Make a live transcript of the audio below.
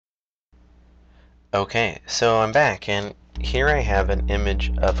Okay, so I'm back, and here I have an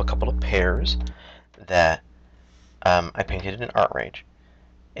image of a couple of pears that I painted in Artrage.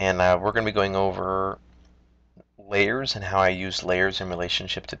 And we're going to be going over layers and how I use layers in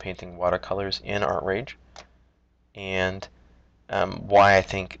relationship to painting watercolors in Artrage, and why I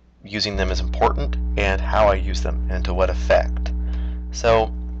think using them is important, and how I use them, and to what effect.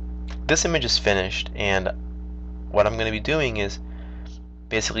 So this image is finished, and what I'm going to be doing is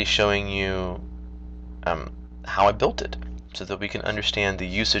basically showing you um, how I built it, so that we can understand the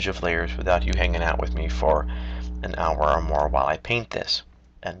usage of layers without you hanging out with me for an hour or more while I paint this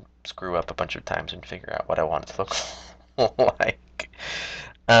and screw up a bunch of times and figure out what I want it to look like.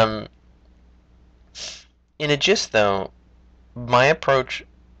 Um, in a gist, though, my approach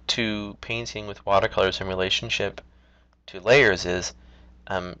to painting with watercolors in relationship to layers is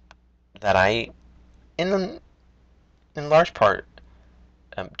that I, in large part,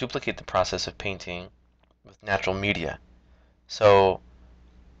 duplicate the process of painting with natural media. So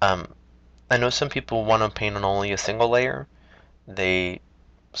um, I know some people want to paint on only a single layer. They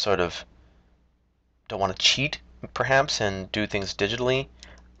sort of don't want to cheat, perhaps, and do things digitally,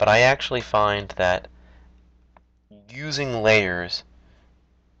 but I actually find that using layers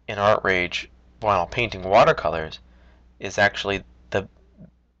in Artrage while painting watercolors is actually the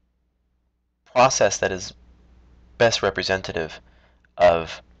process that is best representative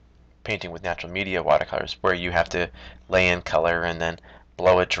of painting with natural media watercolors, where you have to lay in color and then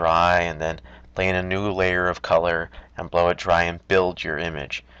blow it dry and then lay in a new layer of color and blow it dry and build your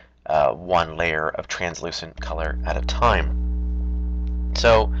image one layer of translucent color at a time.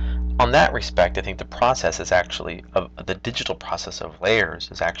 So on that respect, I think the process is actually, of the digital process of layers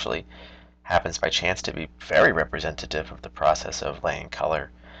is actually happens by chance to be very representative of the process of laying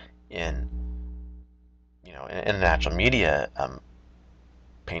color in, in natural media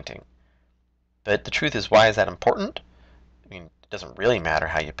painting. But the truth is, why is that important? I mean, it doesn't really matter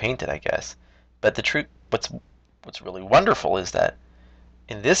how you paint it, I guess. But the truth, what's really wonderful is that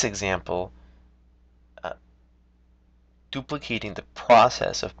in this example, uh, duplicating the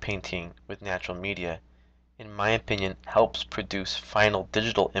process of painting with natural media, in my opinion, helps produce final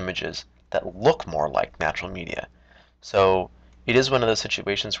digital images that look more like natural media. So it is one of those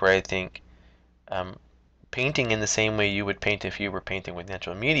situations where I think um, painting in the same way you would paint if you were painting with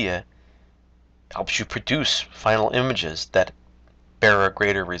natural media helps you produce final images that bear a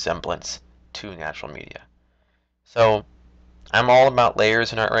greater resemblance to natural media. So I'm all about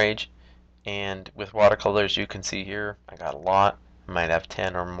layers in Artrage, and with watercolors you can see here I got a lot. I might have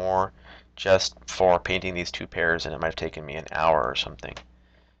 10 or more just for painting these two pairs, and it might have taken me an hour or something.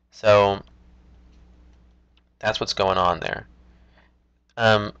 So that's what's going on there.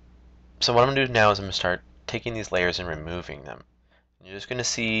 Um, so what I'm going to do now is I'm going to start taking these layers and removing them. You're just going to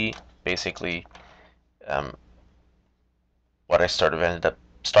see basically um, what I ended up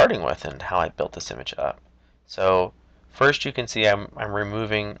starting with and how I built this image up. So first you can see I'm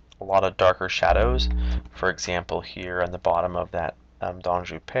removing a lot of darker shadows. For example, here on the bottom of that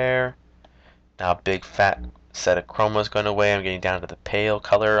d'Anjou pear. Now a big fat set of chroma is going away. I'm getting down to the pale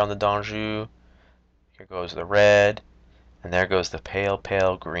color on the d'Anjou. Here goes the red, and there goes the pale,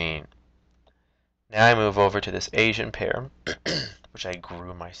 pale green. Now I move over to this Asian pear, which I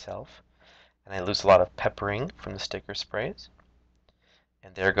grew myself, and I lose a lot of peppering from the sticker sprays.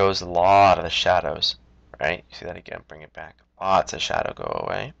 And there goes a lot of the shadows, right? You see that again, bring it back. Lots of shadow go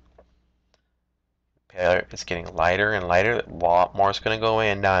away. It's getting lighter and lighter. A lot more is going to go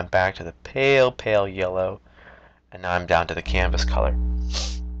away, and now I'm back to the pale, pale yellow, and now I'm down to the canvas color.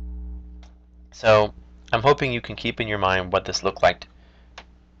 So I'm hoping you can keep in your mind what this looked like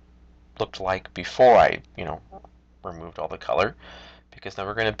before I, removed all the color, because now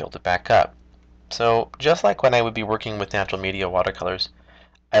we're going to build it back up. So just like when I would be working with natural media watercolors,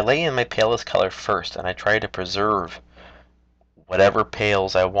 I lay in my palest color first, and I try to preserve whatever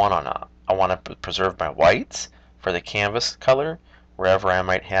pales I want on it. I want to preserve my whites for the canvas color, wherever I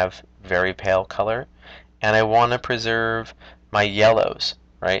might have very pale color, and I want to preserve my yellows,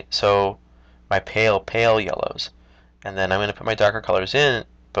 right? So my pale, pale yellows. And then I'm going to put my darker colors in,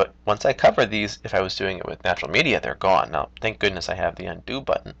 but once I cover these, if I was doing it with natural media, they're gone. Now, thank goodness I have the undo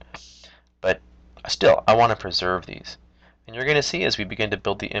button, but still, I want to preserve these. And you're going to see as we begin to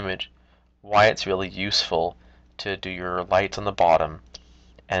build the image why it's really useful to do your lights on the bottom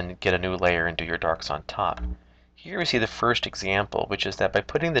and get a new layer and do your darks on top. Here we see the first example, which is that by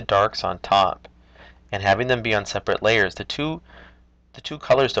putting the darks on top and having them be on separate layers, the two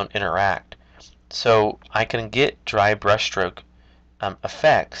colors don't interact. So I can get dry brushstroke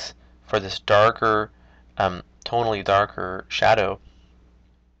effects for this darker, tonally darker shadow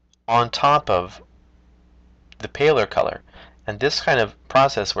on top of the paler color. And this kind of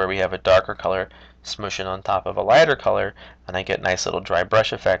process where we have a darker color smushing on top of a lighter color, and I get nice little dry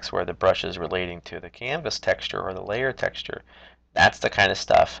brush effects where the brush is relating to the canvas texture or the layer texture, that's the kind of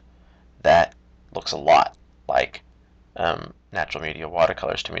stuff that looks a lot like natural media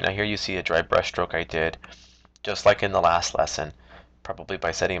watercolors to me. Now here you see a dry brush stroke I did, just like in the last lesson, probably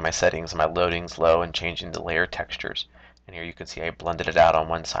by setting my settings, my loadings low, and changing the layer textures. And here you can see I blended it out on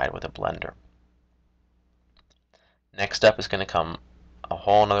one side with a blender. Next up is going to come a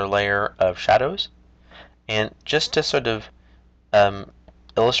whole another layer of shadows. And just to sort of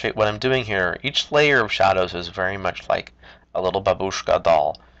illustrate what I'm doing here, each layer of shadows is very much like a little babushka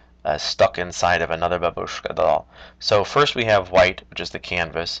doll stuck inside of another babushka doll. So first we have white, which is the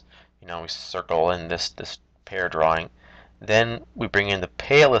canvas. You know, we circle in this pear drawing. Then we bring in the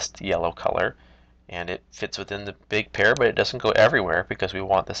palest yellow color, and it fits within the big pear, but it doesn't go everywhere because we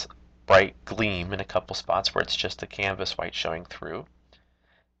want this bright gleam in a couple spots where it's just the canvas white showing through.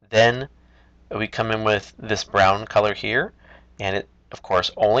 Then we come in with this brown color here, and it of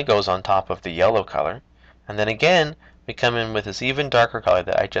course only goes on top of the yellow color. And then again we come in with this even darker color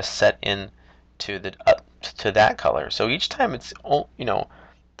that I just set in to that color. So each time it's, you know,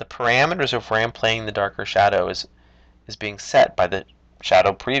 the parameters of where I'm playing the darker shadow is being set by the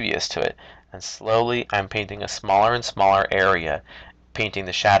shadow previous to it, and slowly I'm painting a smaller and smaller area, painting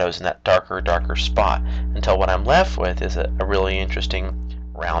the shadows in that darker spot, until what I'm left with is a really interesting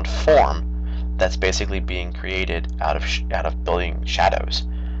round form that's basically being created out of building shadows.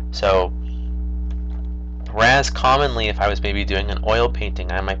 So whereas commonly if I was maybe doing an oil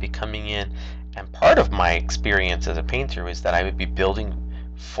painting, I might be coming in, and part of my experience as a painter is that I would be building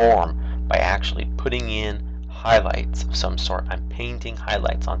form by actually putting in highlights of some sort. I'm painting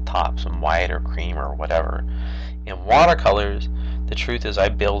highlights on top, some white or cream or whatever. In watercolors, the truth is I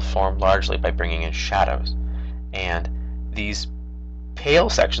build form largely by bringing in shadows, and these pale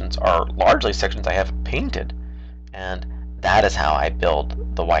sections are largely sections I haven't painted, and that is how I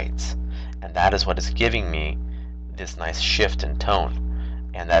build the whites, and that is what is giving me this nice shift in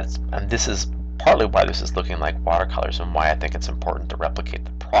tone. And this is partly why this is looking like watercolors, and why I think it's important to replicate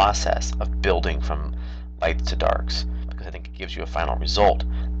the process of building from lights to darks, because I think it gives you a final result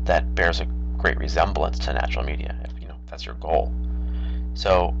that bears a great resemblance to natural media, if that's your goal.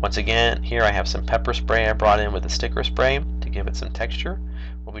 So once again, here I have some pepper spray I brought in with a sticker spray to give it some texture.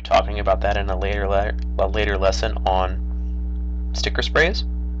 We'll be talking about that in a later lesson on sticker sprays.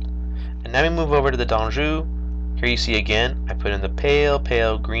 And now we move over to the Danjou. Here you see again, I put in the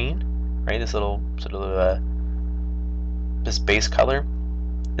pale green, right? This little sort of this base color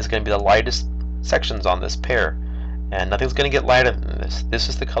is going to be the lightest sections on this pear, and nothing's going to get lighter than this. This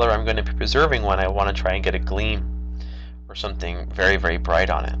is the color I'm going to be preserving when I want to try and get a gleam or something very bright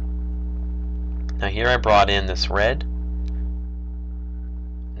on it. Now here I brought in this red.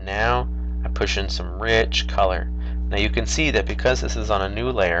 Now I push in some rich color. Now you can see that because this is on a new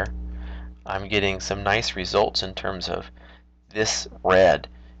layer, I'm getting some nice results in terms of this red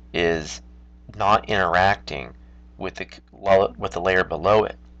is not interacting with the layer below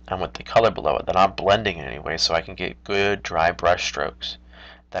it and with the color below it. They're not blending in any way, so I can get good dry brush strokes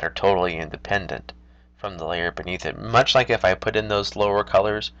that are totally independent from the layer beneath it. Much like if I put in those lower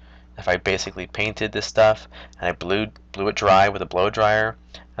colors, if I basically painted this stuff and I blew it dry with a blow dryer,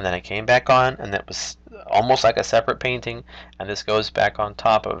 and then I came back on, and that was almost like a separate painting, and this goes back on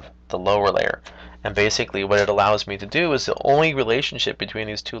top of the lower layer. And basically what it allows me to do is the only relationship between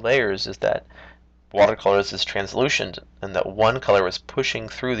these two layers is that watercolors is translucent, and that one color is pushing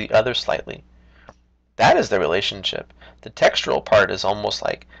through the other slightly. That is the relationship. The textural part is almost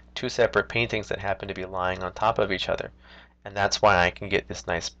like two separate paintings that happen to be lying on top of each other, and that's why I can get this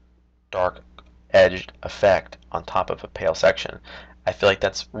nice dark edged effect on top of a pale section. I feel like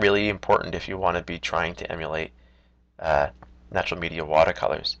that's really important if you want to be trying to emulate natural media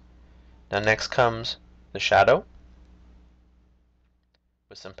watercolors. Now next comes the shadow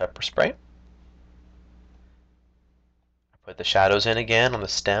with some pepper spray. Put the shadows in again on the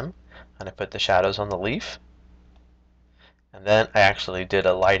stem, and I put the shadows on the leaf, and then I actually did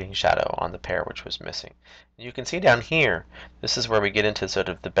a lighting shadow on the pear, which was missing. And you can see down here, this is where we get into sort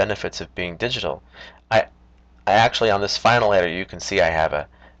of the benefits of being digital. I actually, on this final layer, you can see I have a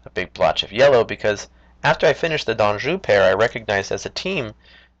big blotch of yellow, because after I finished the Danjou pear, I recognized as a team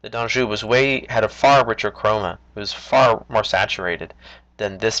the Danjou had a far richer chroma. It was far more saturated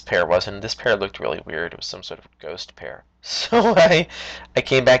than this pear was, and this pear looked really weird. It was some sort of ghost pear. So I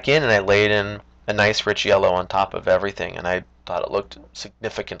came back in and I laid in a nice rich yellow on top of everything, and I thought it looked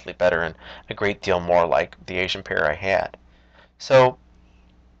significantly better and a great deal more like the Asian pear I had. So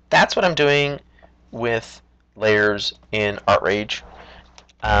that's what I'm doing with layers in Artrage.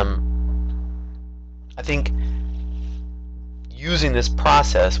 I think using this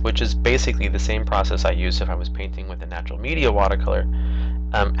process, which is basically the same process I use if I was painting with a natural media watercolor,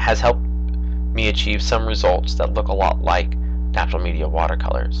 has helped me achieve some results that look a lot like natural media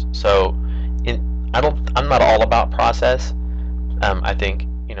watercolors. So, I'm not all about process. I think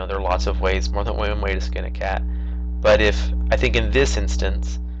there are lots of ways, more than one way to skin a cat. But I think in this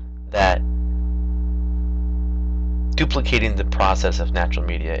instance that duplicating the process of natural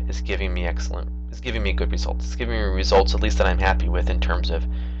media is giving me good results. It's giving me results at least that I'm happy with in terms of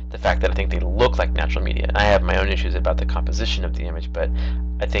the fact that I think they look like natural media. I have my own issues about the composition of the image, but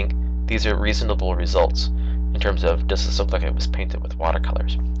I think these are reasonable results in terms of, does this look like it was painted with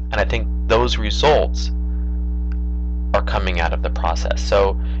watercolors? And I think those results are coming out of the process.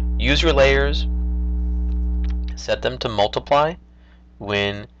 So use your layers, set them to multiply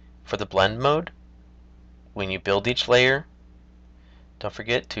for the blend mode. When you build each layer, don't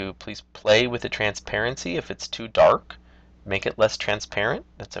forget to please play with the transparency. If it's too dark, make it less transparent.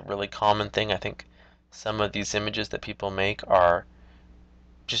 That's a really common thing. I think some of these images that people make are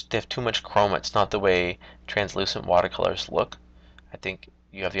they have too much chroma. It's not the way translucent watercolors look. I think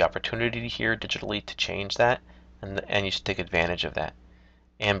you have the opportunity here digitally to change that, and you should take advantage of that.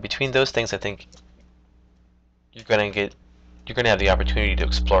 And between those things, I think you're going to have the opportunity to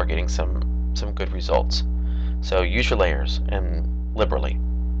explore getting some good results. So use your layers and liberally.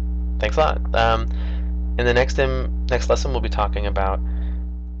 Thanks a lot. In the next lesson, we'll be talking about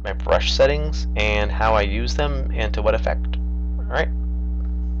my brush settings and how I use them and to what effect. All right.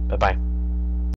 Bye-bye.